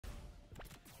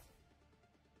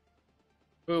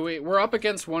Wait, we're up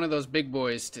against one of those big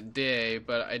boys today,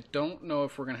 but I don't know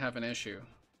if we're gonna have an issue.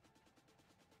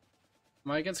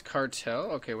 Am I against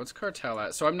Cartel? Okay, what's Cartel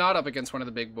at? So I'm not up against one of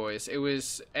the big boys. It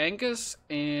was Angus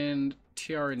and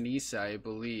Tiaranisa, I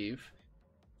believe.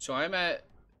 So I'm at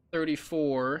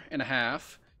 34 and a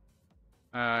half.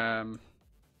 Not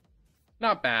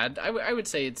bad. I would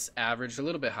say it's average, a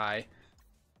little bit high.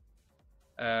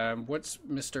 What's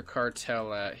Mr.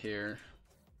 Cartel at here?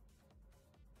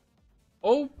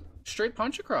 Oh, straight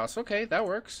punch across. Okay, that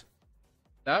works.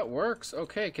 That works.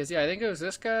 Okay, because, yeah, I think it was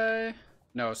this guy.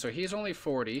 No, so he's only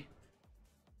 40.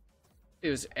 It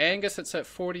was Angus that's at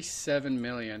 47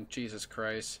 million. Jesus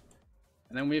Christ.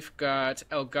 And then we've got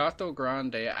El Gato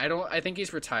Grande. I think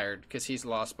he's retired because he's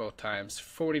lost both times.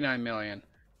 49 million.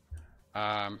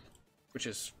 That's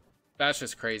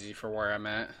just crazy for where I'm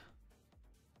at.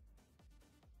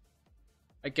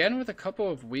 Again, with a couple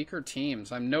of weaker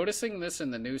teams. I'm noticing this in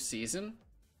the new season.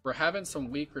 We're having some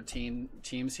weaker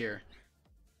teams here.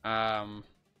 A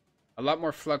lot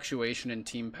more fluctuation in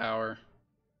team power.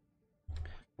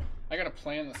 I gotta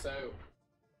plan this out.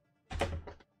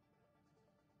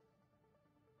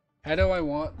 How do I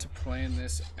want to plan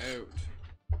this out?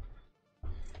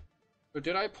 So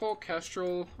did I pull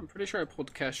Kestrel? I'm pretty sure I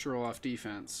pulled Kestrel off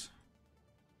defense.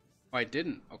 Oh, I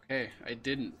didn't. Okay, I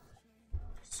didn't.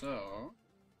 So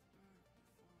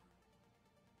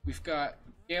we've got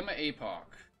Gamma APOC.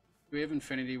 Do we have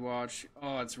Infinity Watch?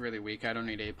 Oh, it's really weak. I don't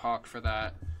need APOC for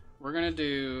that. We're gonna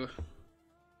do...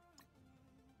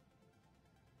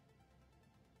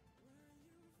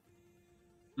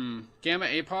 Gamma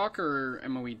APOC or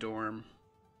MOE Dorm?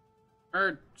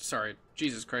 Or, sorry,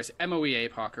 Jesus Christ. MOE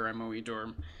APOC or MOE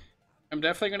Dorm. I'm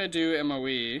definitely gonna do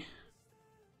MOE.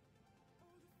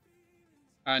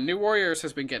 New Warriors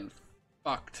has been getting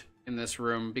fucked in this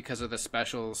room because of the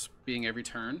specials being every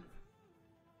turn.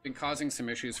 Been causing some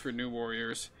issues for New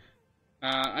Warriors.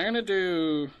 I'm gonna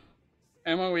do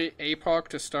MOE APOC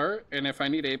to start, and if I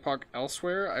need APOC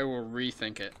elsewhere, I will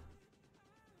rethink it.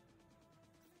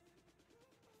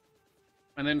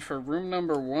 And then for room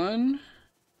number 1,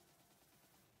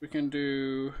 we can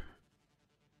do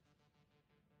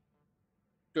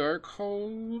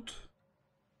Darkhold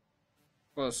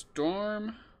plus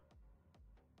Dorm.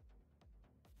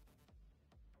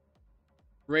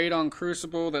 Raid on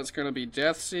Crucible, that's going to be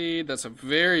Death Seed. That's a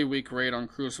very weak raid on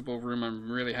Crucible room.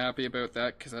 I'm really happy about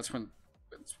that because that's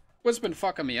what's been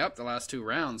fucking me up the last 2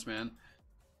 rounds, man.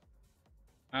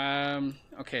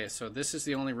 Okay, so this is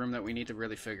the only room that we need to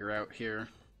really figure out here.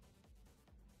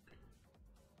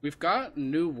 We've got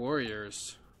New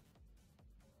Warriors.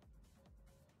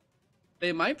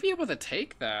 They might be able to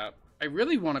take that. I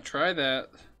really want to try that.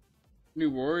 New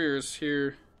Warriors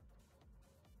here.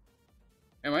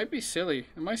 It might be silly.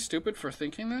 Am I stupid for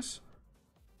thinking this?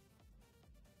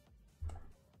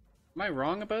 Am I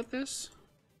wrong about this?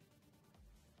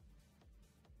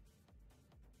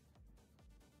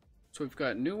 So we've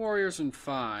got New Warriors in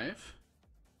 5.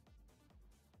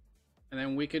 And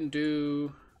then we can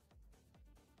do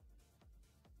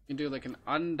like an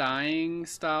Undying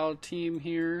style team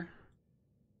here.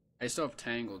 I still have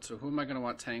Tangled, so who am I going to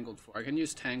want Tangled for? I can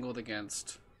use Tangled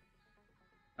against...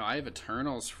 No, I have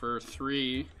Eternals for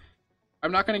 3.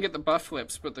 I'm not going to get the buff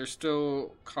flips, but they're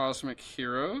still Cosmic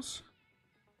Heroes.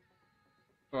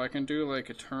 So I can do like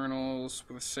Eternals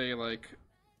with, say, like...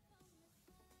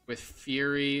 with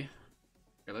Fury.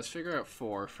 Okay, let's figure out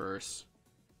 4 first.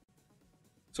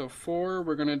 So 4,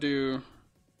 we're going to do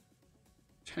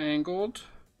Tangled,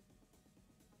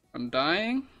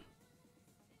 Undying.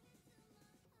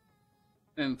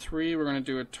 And 3, we're going to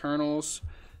do Eternals,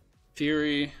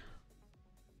 Fury,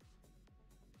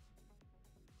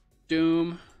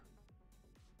 Doom.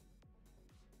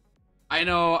 I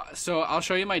know, so I'll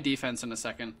show you my defense in a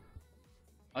second.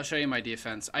 I'll show you my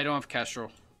defense. I don't have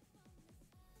Kestrel.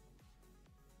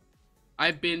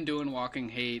 I've been doing Walking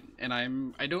Hate, and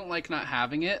I don't like not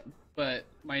having it, but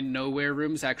my Nowhere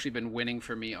room's actually been winning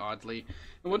for me, oddly.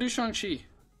 And we'll do Shang-Chi.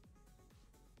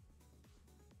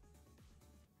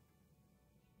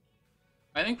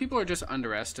 I think people are just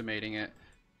underestimating it.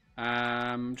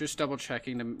 Just double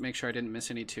checking to make sure I didn't miss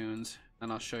any tunes.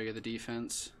 Then I'll show you the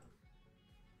defense.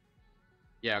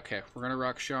 Yeah, okay. We're going to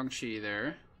rock Shang-Chi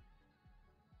there.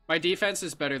 My defense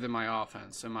is better than my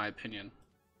offense, in my opinion.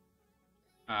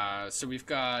 So we've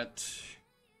got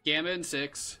Gamma in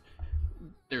 6.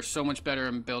 They're so much better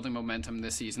in building momentum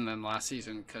this season than last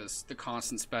season because the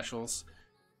constant specials.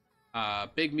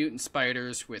 Big Mutant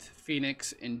Spiders with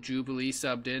Phoenix and Jubilee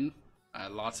subbed in.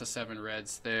 Lots of 7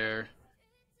 reds there.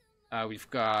 We've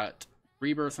got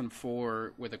Rebirth on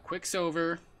 4 with a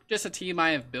Quicksilver, just a team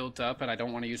I have built up, and I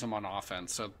don't want to use them on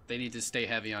offense, so they need to stay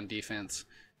heavy on defense.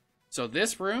 So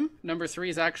this room, number 3,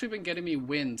 has actually been getting me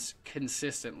wins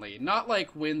consistently. Not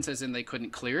like wins as in they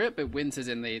couldn't clear it, but wins as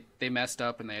in they messed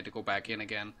up and they had to go back in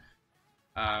again.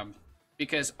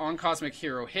 Because on Cosmic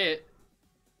Hero hit,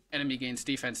 enemy gains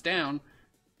defense down,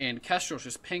 and Kestrel's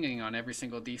just pinging on every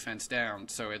single defense down.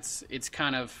 So it's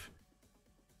kind of,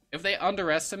 if they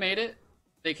underestimate it,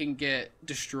 they can get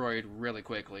destroyed really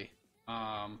quickly.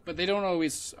 But they don't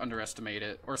always underestimate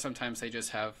it, or sometimes they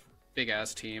just have big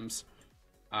ass teams.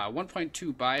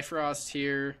 1.2 Bifrost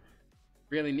here.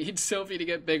 Really need Sylvie to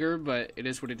get bigger, but it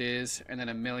is what it is. And then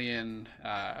a million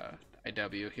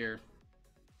IW here.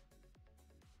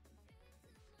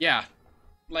 Yeah,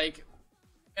 like,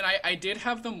 and I did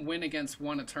have them win against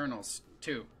one Eternals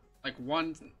too. Like,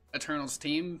 one Eternals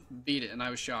team beat it, and I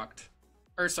was shocked.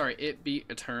 Or sorry, it beat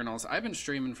Eternals. I've been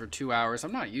streaming for 2 hours.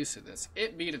 I'm not used to this.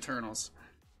 It beat Eternals.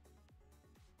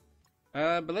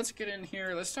 But let's get in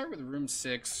here. Let's start with room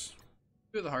 6.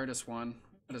 Do the hardest one.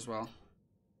 Might as well.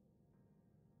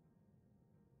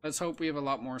 Let's hope we have a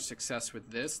lot more success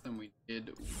with this than we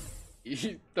did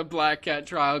the Black Cat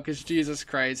trial, because Jesus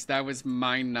Christ, that was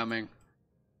mind-numbing.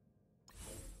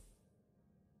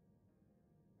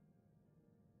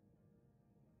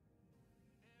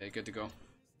 Okay, good to go.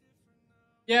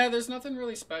 Yeah, there's nothing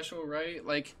really special, right?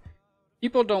 Like,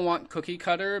 people don't want cookie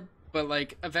cutter, but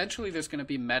like, eventually there's going to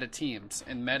be meta teams,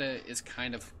 and meta is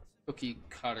kind of cookie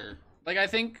cutter. Like, I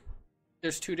think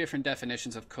there's 2 different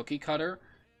definitions of cookie cutter.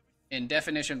 In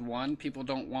definition 1, people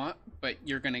don't want, but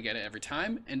you're going to get it every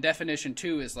time. And definition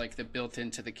 2 is like the built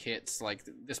into the kits, like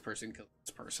this person killed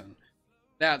this person.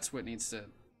 That's what needs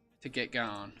to get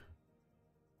going.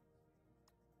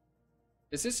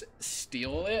 Is this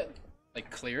steal it? Like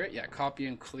clear it? Yeah, copy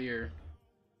and clear.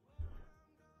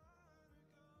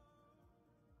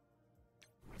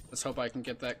 Let's hope I can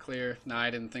get that clear. Nah, I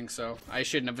didn't think so. I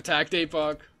shouldn't have attacked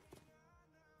APOC.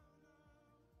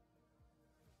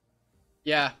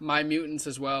 Yeah, my mutants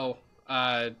as well.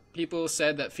 People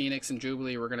said that Phoenix and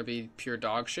Jubilee were going to be pure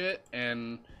dog shit,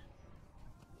 and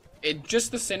it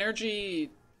just, the synergy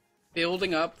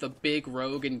building up the big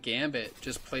Rogue and Gambit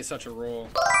just play such a role.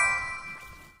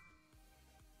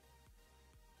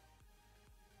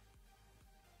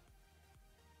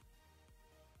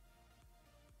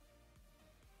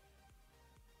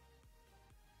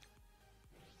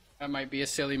 That might be a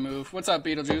silly move. What's up,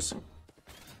 Beetlejuice?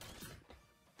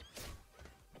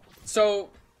 So,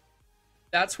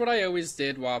 that's what I always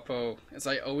did, Wapo, is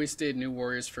I always did New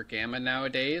Warriors for Gamma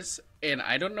nowadays, and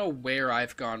I don't know where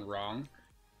I've gone wrong,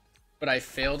 but I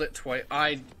failed it twice.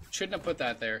 I shouldn't have put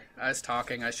that there. I was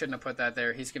talking, I shouldn't have put that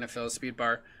there. He's gonna fill his speed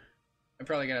bar. I'm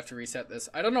probably gonna have to reset this.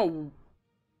 I don't know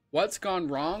what's gone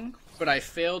wrong, but I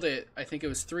failed it, I think it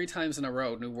was 3 times in a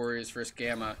row, New Warriors versus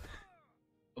Gamma.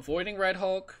 Avoiding Red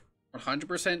Hulk,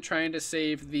 100% trying to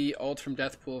save the ult from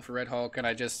Deathpool for Red Hulk, and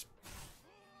I just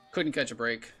couldn't catch a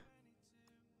break.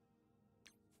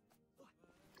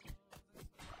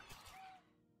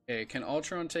 Okay, can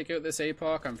Ultron take out this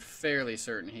APOC? I'm fairly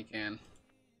certain he can.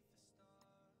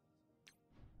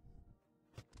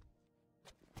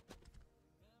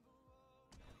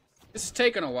 This is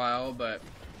taking a while, but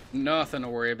nothing to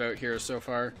worry about here so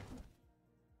far.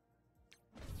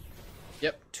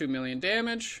 Yep, 2 million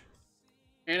damage,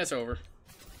 and it's over.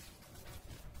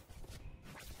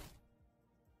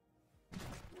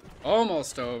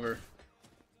 Almost over.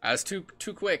 I was too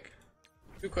quick.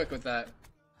 Too quick with that.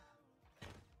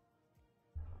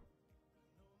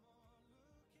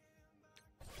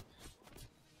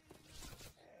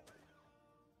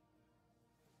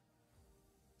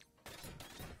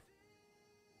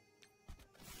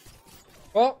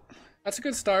 Well, that's a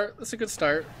good start. That's a good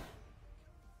start.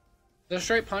 The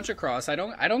straight punch across. I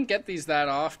don't get these that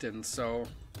often, so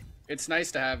it's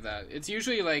nice to have that. It's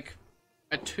usually like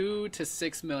a 2 to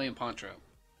 6 million Poncho.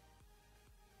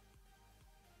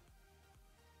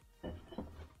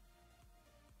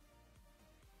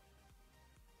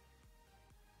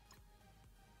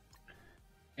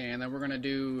 And then we're gonna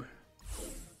do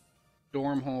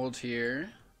Storm Hold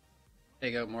here.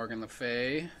 Take out Morgan Le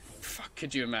Fay. Fuck,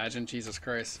 could you imagine? Jesus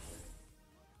Christ.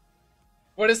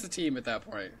 What is the team at that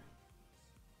point?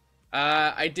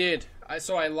 I did.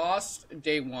 So I lost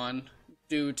day 1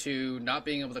 due to not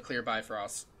being able to clear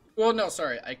Bifrost. Well, no,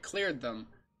 sorry. I cleared them,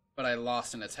 but I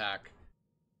lost an attack.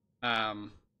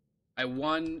 I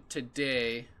won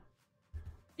today,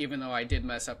 even though I did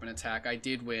mess up an attack. I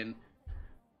did win,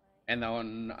 and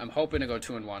then I'm hoping to go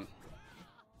 2-1.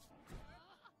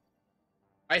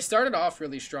 I started off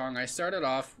really strong. I started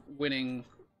off winning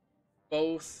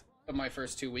both of my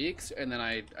first 2 weeks, and then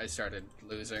I started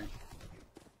losing.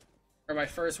 Or my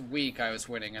first week I was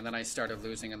winning, and then I started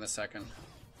losing in the second.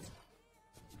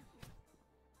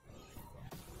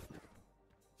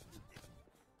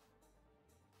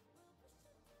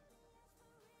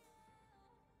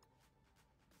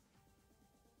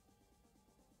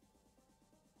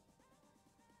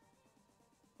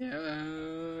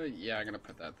 Yeah, I'm gonna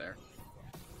put that there.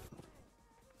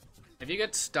 If you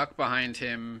get stuck behind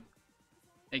him,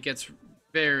 it gets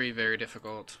very, very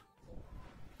difficult.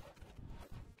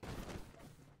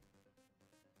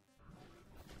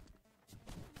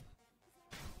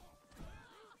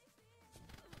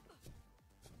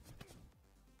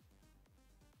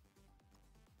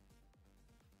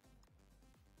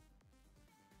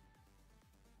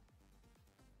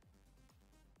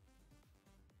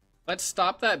 Let's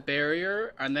stop that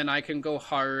barrier, and then I can go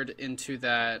hard into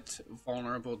that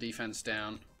vulnerable defense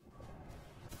down.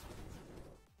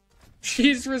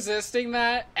 She's resisting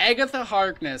that? Agatha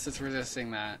Harkness is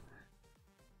resisting that.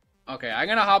 Okay, I'm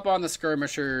gonna hop on the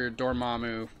Skirmisher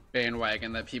Dormammu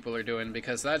bandwagon that people are doing,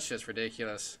 because that's just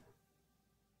ridiculous.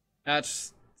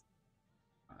 That's...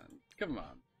 Come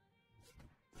on.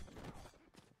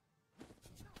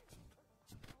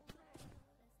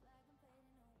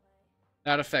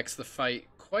 That affects the fight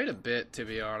quite a bit, to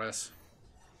be honest.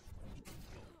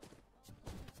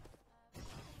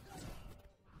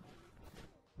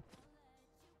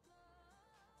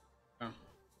 Oh.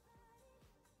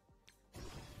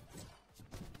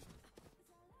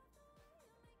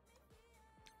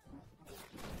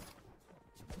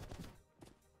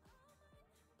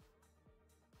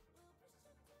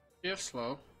 You're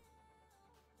slow.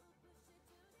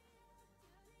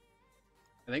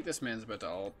 I think this man's about to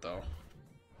ult, though.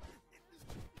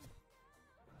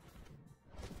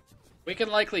 We can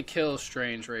likely kill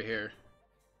Strange right here.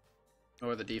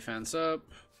 Lower the defense up.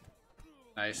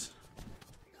 Nice.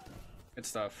 Good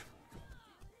stuff.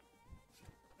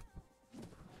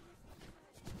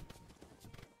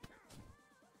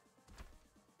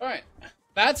 Alright.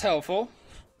 That's helpful.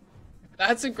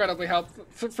 That's incredibly helpful.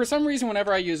 For some reason,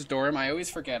 whenever I use Dorm, I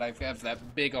always forget I have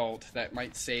that big ult that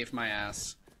might save my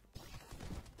ass.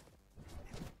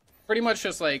 Pretty much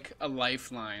just like a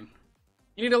lifeline.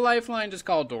 You need a lifeline, just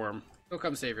call Dorm. He'll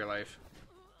come save your life.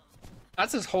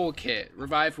 That's his whole kit.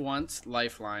 Revive once,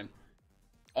 lifeline.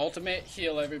 Ultimate,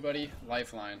 heal everybody,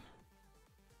 lifeline.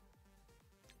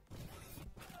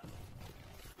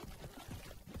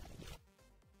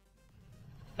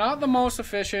 Not the most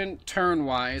efficient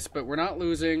turn-wise, but we're not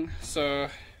losing, so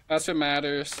that's what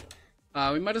matters.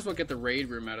 We might as well get the raid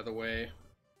room out of the way.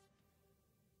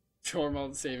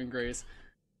 Tormald saving grace.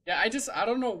 Yeah, I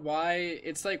don't know why.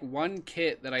 It's like one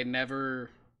kit that I never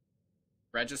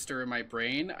register in my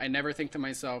brain. I never think to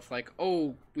myself like,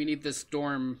 oh, we need this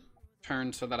Storm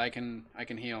turn so that I can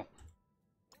heal.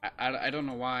 I don't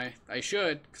know why. I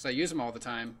should, because I use them all the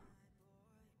time.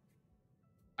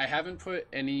 I haven't put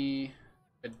any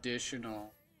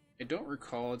additional. I don't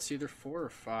recall. It's either 4 or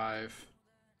 5.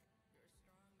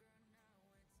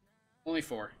 Only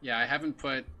 4. Yeah, I haven't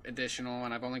put additional,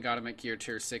 and I've only got them at gear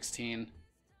tier 16.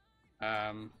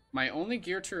 My only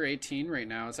gear tier 18 right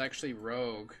now is actually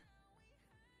Rogue.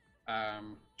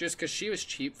 Just because she was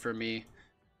cheap for me.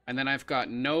 And then I've got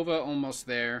Nova almost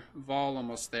there, Vol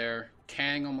almost there,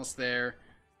 Kang almost there,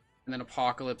 and then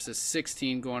Apocalypse is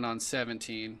 16 going on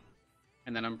 17.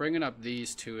 And then I'm bringing up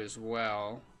these two as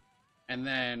well. And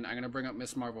then I'm going to bring up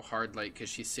Miss Marvel Hardlight because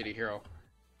she's City Hero.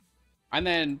 And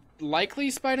then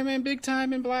likely Spider-Man Big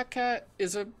Time and Black Cat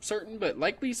is a certain, but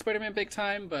likely Spider-Man Big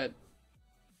Time, but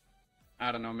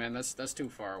I don't know, man, that's too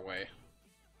far away.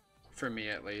 For me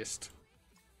at least.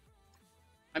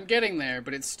 I'm getting there,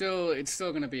 but it's still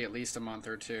going to be at least a month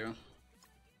or two.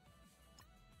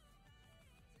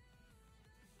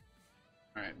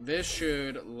 Alright, this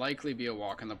should likely be a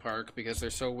walk in the park because they're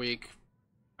so weak.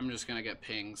 I'm just going to get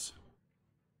pings.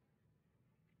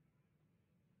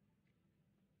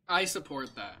 I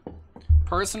support that.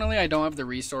 Personally, I don't have the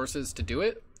resources to do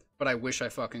it, but I wish I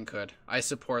fucking could. I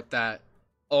support that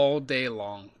all day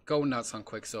long. Go nuts on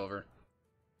Quicksilver.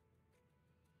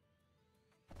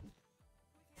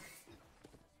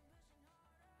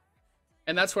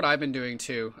 And that's what I've been doing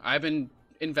too. I've been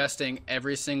investing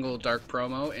every single Dark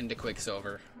promo into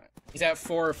Quicksilver. He's at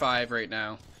 4 or 5 right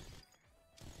now.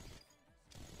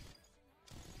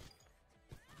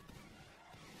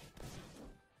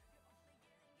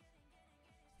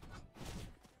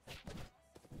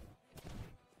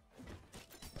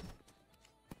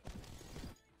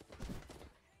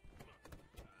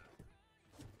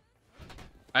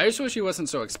 I just wish he wasn't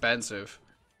so expensive.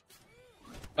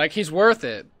 Like, he's worth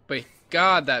it, but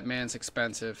God, that man's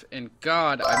expensive. And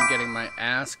God, I'm getting my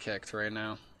ass kicked right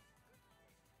now.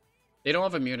 They don't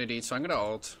have immunity, so I'm gonna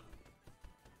ult.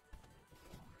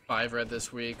 5 red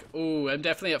this week. Ooh, I'm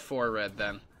definitely at 4 red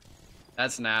then.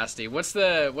 That's nasty. What's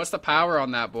the power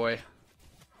on that boy?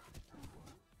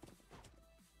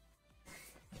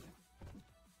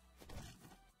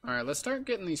 Alright, let's start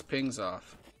getting these pings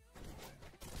off.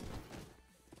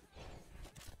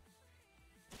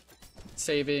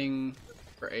 Saving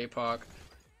for APOC.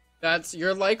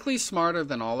 You're likely smarter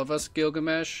than all of us,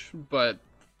 Gilgamesh, but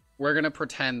we're gonna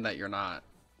pretend that you're not.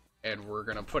 And we're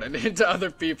gonna put it into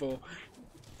other people.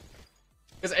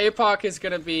 Because APOC is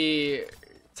gonna be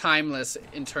timeless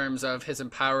in terms of his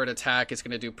empowered attack is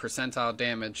gonna do percentile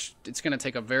damage. It's gonna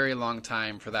take a very long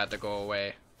time for that to go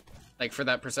away. Like, for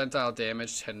that percentile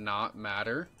damage to not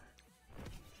matter.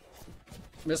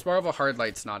 Miss Marvel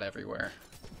Hardlight's not everywhere.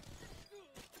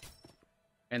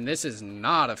 And this is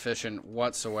not efficient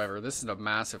whatsoever. This is a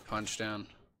massive punch down.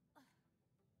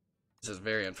 This is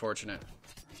very unfortunate.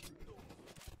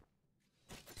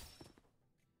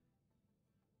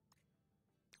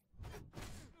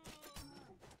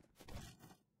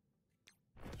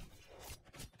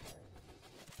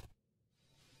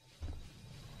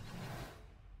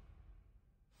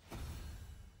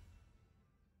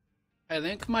 I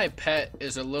think my pet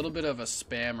is a little bit of a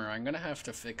spammer. I'm gonna have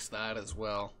to fix that as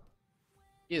well.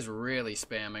 He is really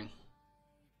spamming.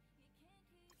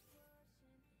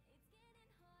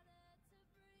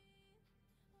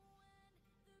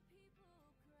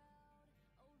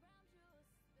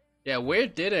 Yeah, where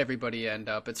did everybody end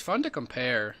up? It's fun to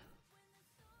compare.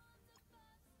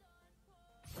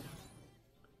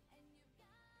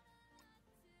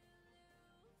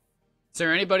 Is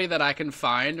there anybody that I can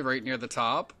find right near the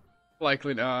top?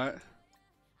 Likely not.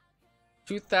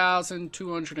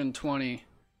 2,220.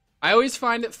 I always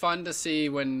find it fun to see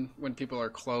when people are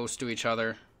close to each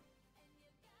other.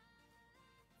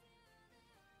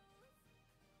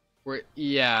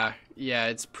 Yeah,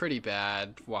 it's pretty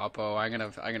bad, Wapo. I'm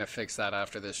gonna fix that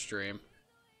after this stream.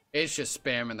 It's just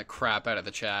spamming the crap out of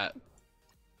the chat.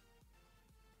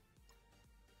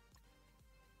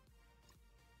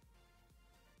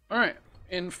 Alright,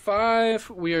 in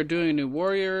 5, we are doing New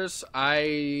Warriors.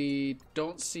 I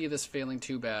don't see this failing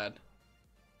too bad.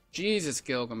 Jesus,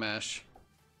 Gilgamesh.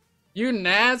 You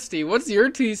nasty. What's your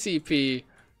TCP?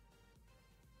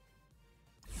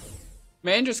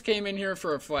 Man just came in here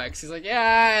for a flex. He's like,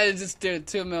 yeah, I just did a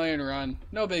 2 million run.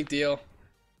 No big deal.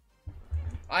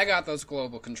 I got those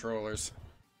global controllers.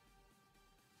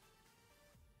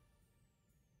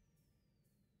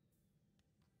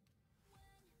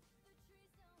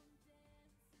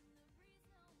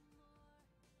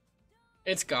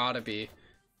 It's gotta be.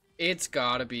 It's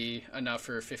gotta be enough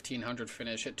for a 1500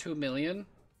 finish at 2 million.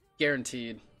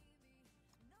 Guaranteed.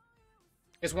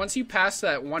 Because once you pass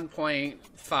that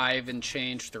 1.5 and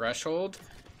change threshold,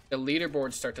 the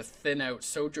leaderboards start to thin out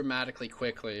so dramatically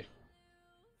quickly.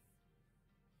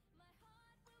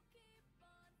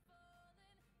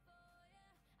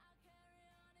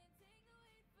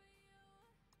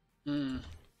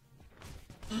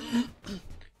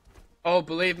 Oh,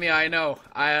 believe me, I know.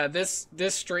 This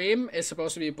stream is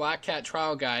supposed to be Black Cat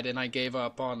Trial Guide, and I gave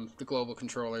up on the global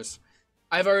controllers.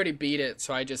 I've already beat it,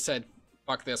 so I just said,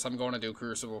 fuck this, I'm going to do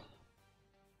Crucible.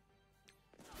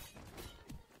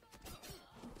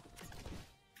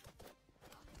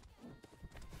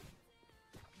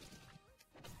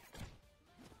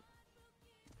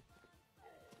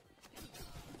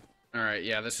 Alright,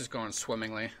 yeah, this is going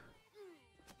swimmingly.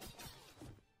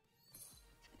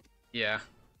 Yeah.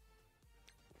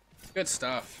 Good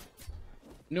stuff.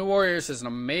 New Warriors is an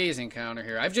amazing counter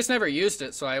here. I've just never used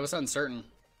it, so I was uncertain.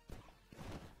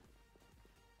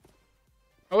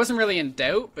 I wasn't really in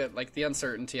doubt, but like the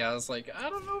uncertainty, I was like, I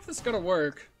don't know if it's gonna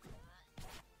work.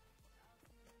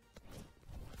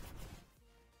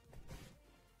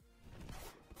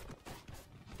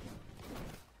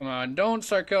 Come on, don't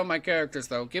start killing my characters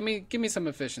though. Give me some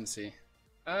efficiency.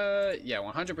 Yeah,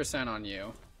 100% on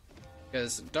you.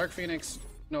 Because Dark Phoenix,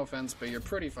 no offense, but you're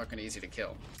pretty fucking easy to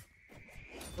kill.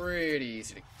 Pretty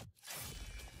easy to kill.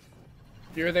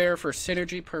 You're there for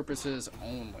synergy purposes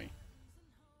only.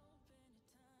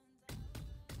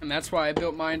 And that's why I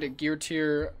built mine to gear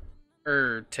tier,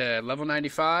 to level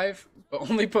 95, but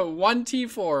only put 1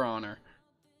 T4 on her.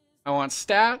 I want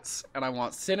stats, and I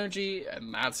want synergy,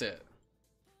 and that's it.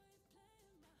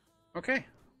 Okay.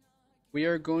 We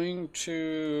are going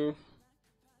to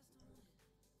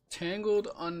Tangled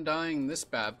Undying this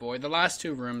bad boy. The last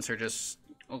 2 rooms are just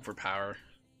overpowered.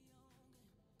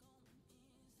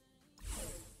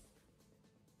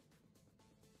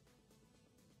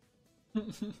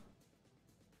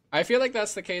 I feel like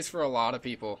that's the case for a lot of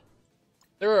people.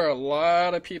 There are a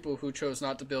lot of people who chose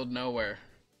not to build nowhere.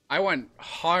 I went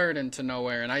hard into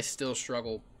nowhere and I still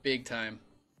struggle big time.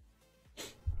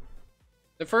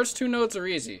 The first 2 nodes are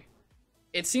easy.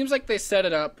 It seems like they set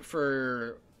it up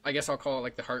for, I guess I'll call it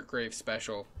like the Heartgrave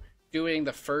special. Doing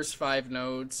the first 5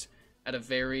 nodes at a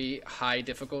very high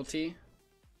difficulty.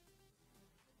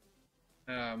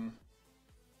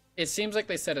 It seems like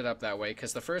they set it up that way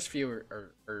because the first few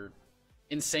are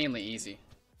insanely easy.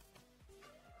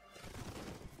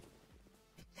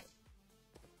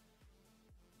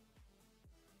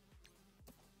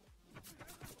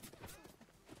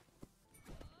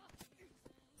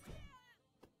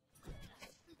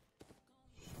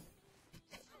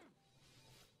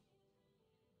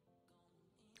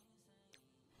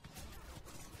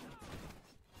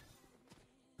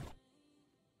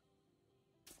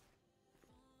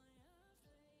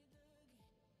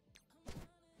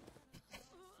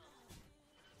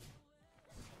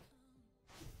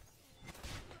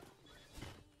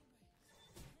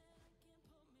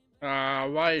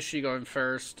 Why is she going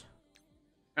first?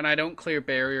 And I don't clear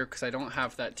barrier because I don't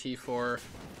have that T4.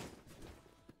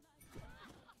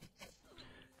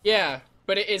 Yeah,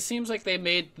 but it seems like they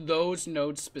made those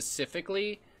nodes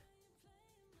specifically,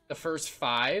 the first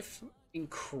 5,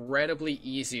 incredibly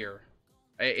easier.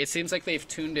 It seems like they've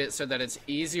tuned it so that it's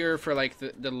easier for like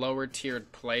the lower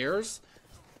tiered players.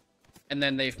 And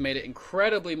then they've made it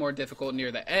incredibly more difficult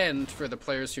near the end for the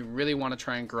players who really want to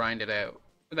try and grind it out.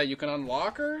 So that you can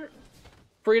unlock her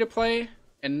free to play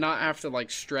and not have to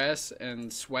like stress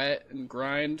and sweat and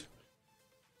grind.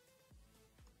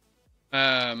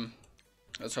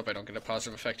 Let's hope I don't get a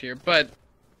positive effect here, but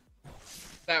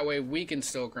that way we can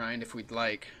still grind if we'd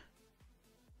like.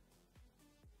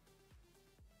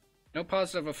 No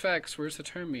positive effects. Where's the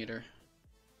turn meter?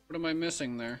 What am I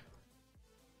missing there?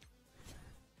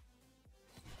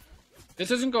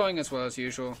 This isn't going as well as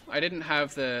usual. I didn't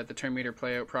have the turn meter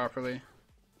play out properly.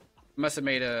 Must have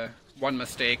made one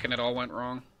mistake and it all went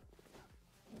wrong.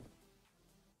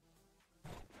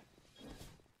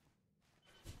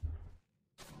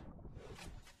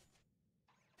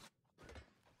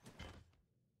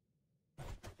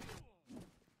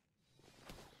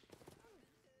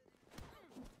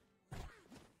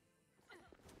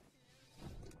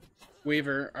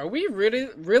 Weaver, are we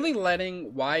really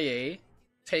letting YA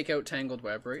take out Tangled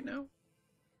Web right now?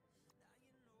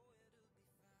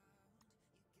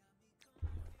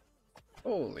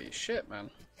 Holy shit,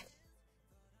 man.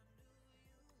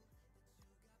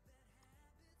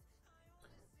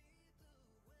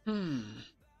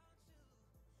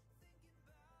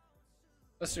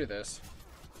 Let's do this.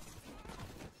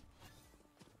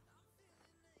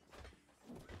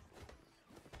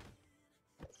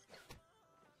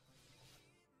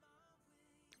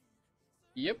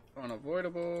 Yep,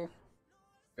 unavoidable.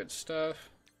 Good stuff.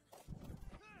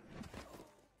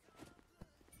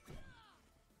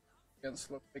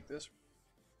 Against look like this.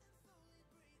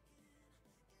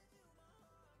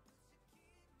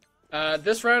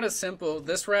 This round is simple.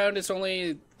 This round is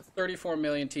only 34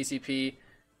 million TCP.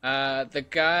 The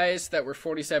guys that were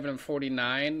 47 and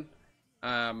 49,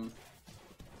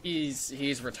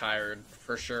 he's retired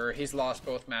for sure. He's lost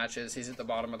both matches. He's at the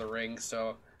bottom of the ring,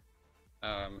 so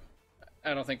I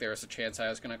don't think there was a chance I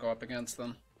was going to go up against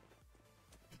them.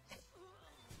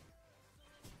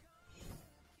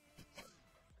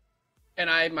 And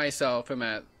I myself am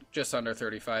at just under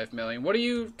 35 million. What are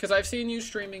you, because I've seen you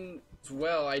streaming as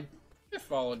well. I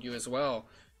followed you as well.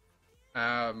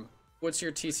 What's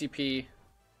your TCP?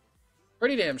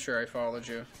 Pretty damn sure I followed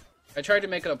you. I tried to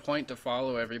make it a point to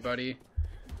follow everybody.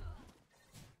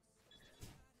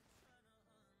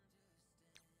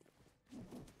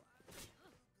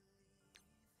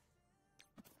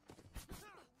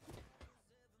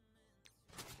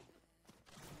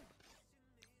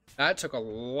 That took a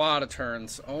lot of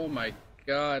turns. Oh my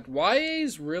god.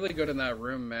 YA's really good in that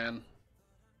room, man.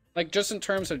 Like, just in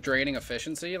terms of draining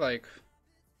efficiency, like,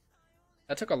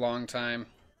 that took a long time.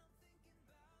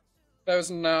 That was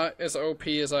not as OP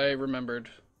as I remembered,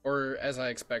 or as I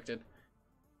expected.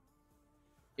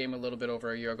 Game a little bit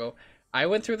over a year ago. I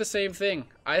went through the same thing.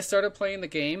 I started playing the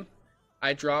game.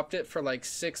 I dropped it for like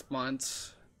 6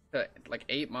 months, like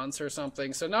 8 months or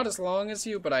something. So not as long as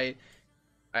you, but I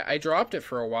dropped it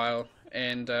for a while,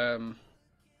 and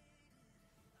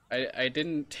I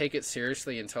didn't take it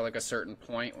seriously until like a certain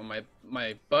point when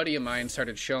my buddy of mine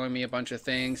started showing me a bunch of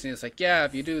things, and he was like, yeah,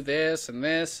 if you do this and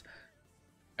this,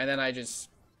 and then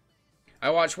I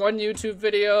watched one YouTube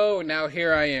video, and now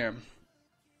here I am.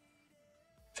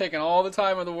 Taking all the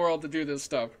time in the world to do this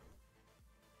stuff.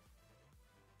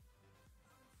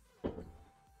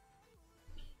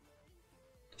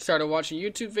 started watching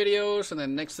YouTube videos, and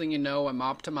then next thing you know, I'm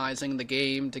optimizing the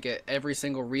game to get every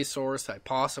single resource I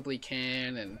possibly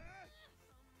can, and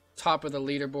top of the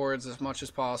leaderboards as much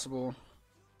as possible.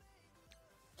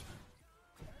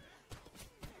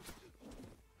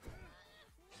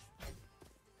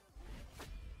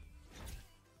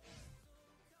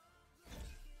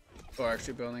 People are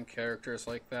actually building characters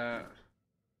like that.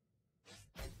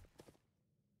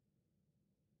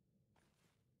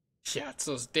 Yeah, it's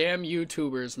those damn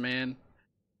YouTubers, man.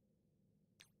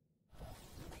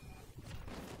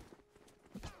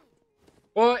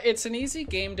 Well, it's an easy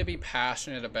game to be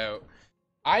passionate about.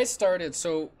 I started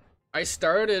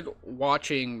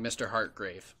watching Mr.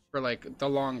 Heartgrave for like the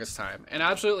longest time, and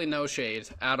absolutely no shade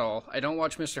at all. I don't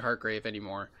watch Mr. Heartgrave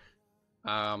anymore.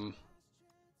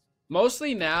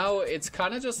 Mostly now it's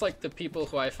kind of just like the people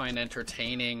who I find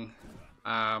entertaining.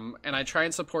 And I try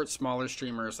and support smaller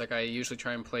streamers. Like I usually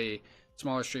try and play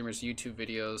smaller streamers' YouTube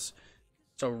videos.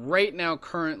 So right now,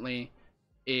 currently,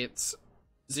 it's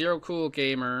Zero Cool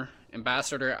Gamer,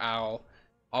 Ambassador Owl.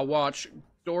 I'll watch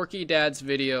Dorky Dad's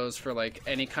videos for like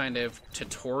any kind of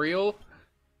tutorial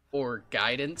or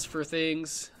guidance for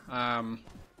things. And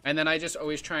then I just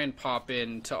always try and pop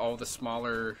into all the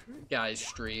smaller guys'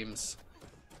 streams.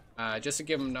 Just to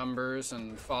give them numbers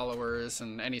and followers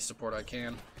and any support I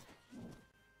can.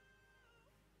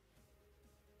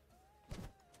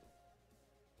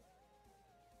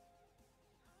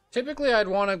 Typically, I'd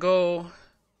want to go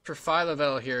for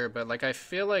Phylavel here, but like I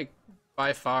feel like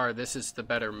by far this is the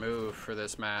better move for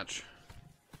this match.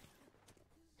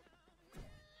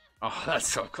 Oh, that's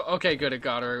so cool. Okay, good. It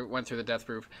got her. Went through the death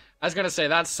proof. I was gonna say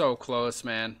that's so close,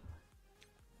 man.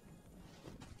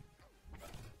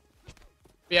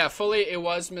 Yeah, fully, it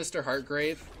was Mr.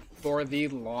 Heartgrave for the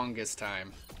longest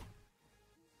time.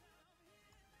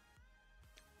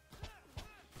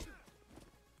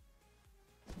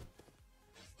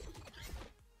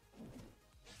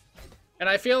 And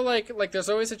I feel like there's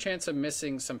always a chance of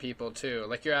missing some people too.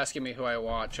 Like you're asking me who I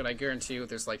watch, and I guarantee you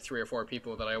there's like 3 or 4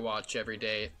 people that I watch every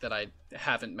day that I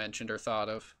haven't mentioned or thought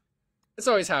of. It's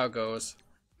always how it goes.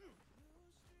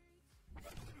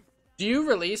 Do you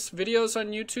release videos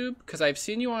on YouTube? Because I've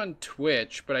seen you on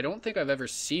Twitch, but I don't think I've ever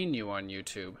seen you on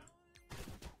YouTube.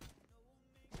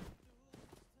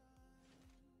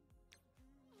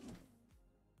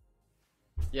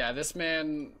 Yeah, this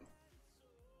man...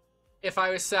 If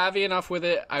I was savvy enough with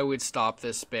it, I would stop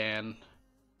this spam.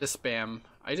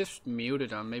 I just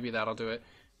muted him. Maybe that'll do it.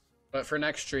 But for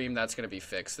next stream, that's going to be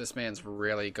fixed. This man's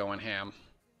really going ham.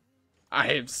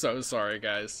 I am so sorry,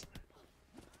 guys.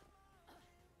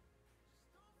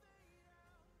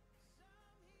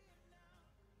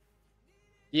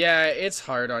 Yeah, it's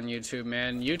hard on YouTube,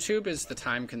 man. YouTube is the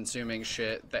time-consuming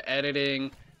shit. The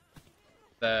editing,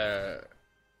 the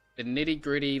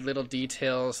nitty-gritty little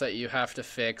details that you have to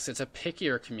fix. It's a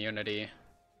pickier community.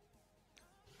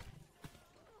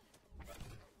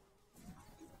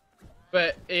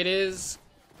 But it is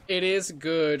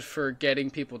good for getting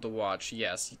people to watch.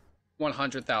 Yes,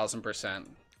 100,000%.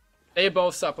 They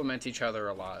both supplement each other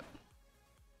a lot.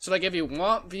 So like if you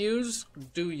want views,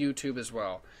 do YouTube as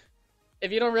well.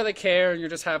 If you don't really care and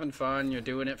you're just having fun, you're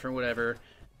doing it for whatever,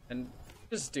 then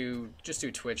just do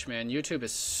Twitch, man. YouTube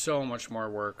is so much more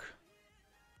work.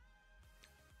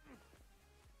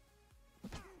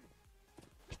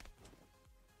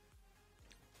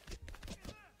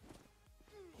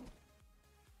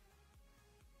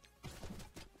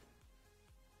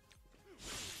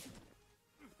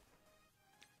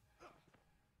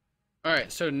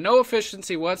 Alright, so no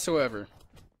efficiency whatsoever.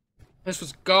 This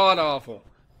was god-awful.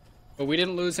 But we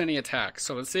didn't lose any attacks,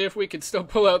 so let's see if we can still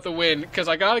pull out the win, because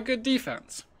I got a good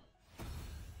defense.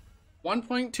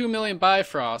 1.2 million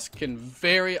Bifrost can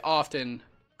very often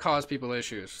cause people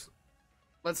issues.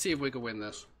 Let's see if we can win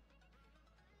this.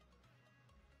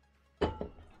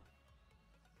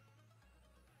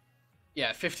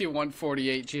 Yeah,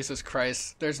 5148, Jesus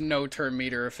Christ. There's no turn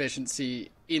meter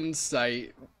efficiency in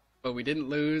sight, but we didn't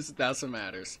lose, that's what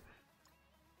matters.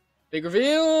 Big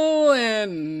reveal,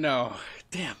 and no.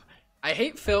 Damn. I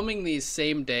hate filming these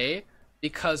same day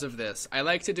because of this. I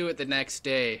like to do it the next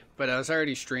day, but I was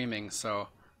already streaming, so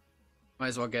might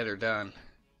as well get her done.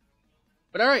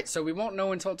 But alright, so we won't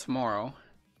know until tomorrow.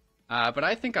 But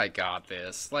I think I got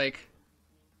this. Like,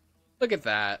 look at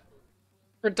that.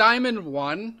 For Diamond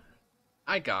 1,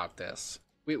 I got this.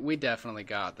 We definitely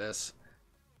got this.